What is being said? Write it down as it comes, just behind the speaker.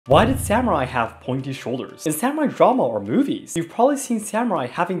Why did samurai have pointy shoulders? In samurai drama or movies, you've probably seen samurai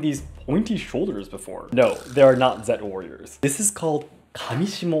having these pointy shoulders before. No, they are not Zed warriors. This is called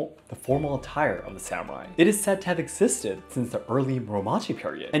kamishimo, the formal attire of the samurai. It is said to have existed since the early Muromachi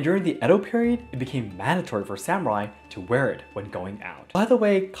period, and during the Edo period, it became mandatory for samurai to wear it when going out. By the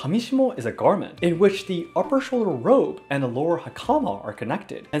way, kamishimo is a garment in which the upper shoulder robe and the lower hakama are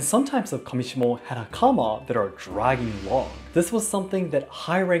connected, and some types of kamishimo had hakama that are dragging long. This was something that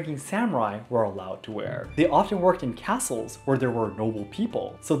high-ranking samurai were allowed to wear. They often worked in castles where there were noble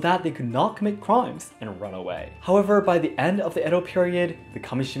people, so that they could not commit crimes and run away. However, by the end of the Edo period, the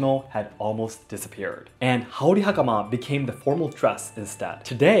kamishimo had almost disappeared, and haori hakama became the formal dress instead.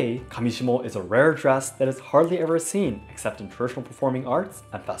 Today, kamishimo is a rare dress that is hardly ever seen except in traditional performing arts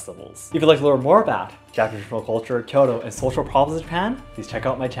and festivals. If you'd like to learn more about Japanese traditional culture, Kyoto, and social problems in Japan, please check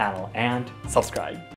out my channel and subscribe.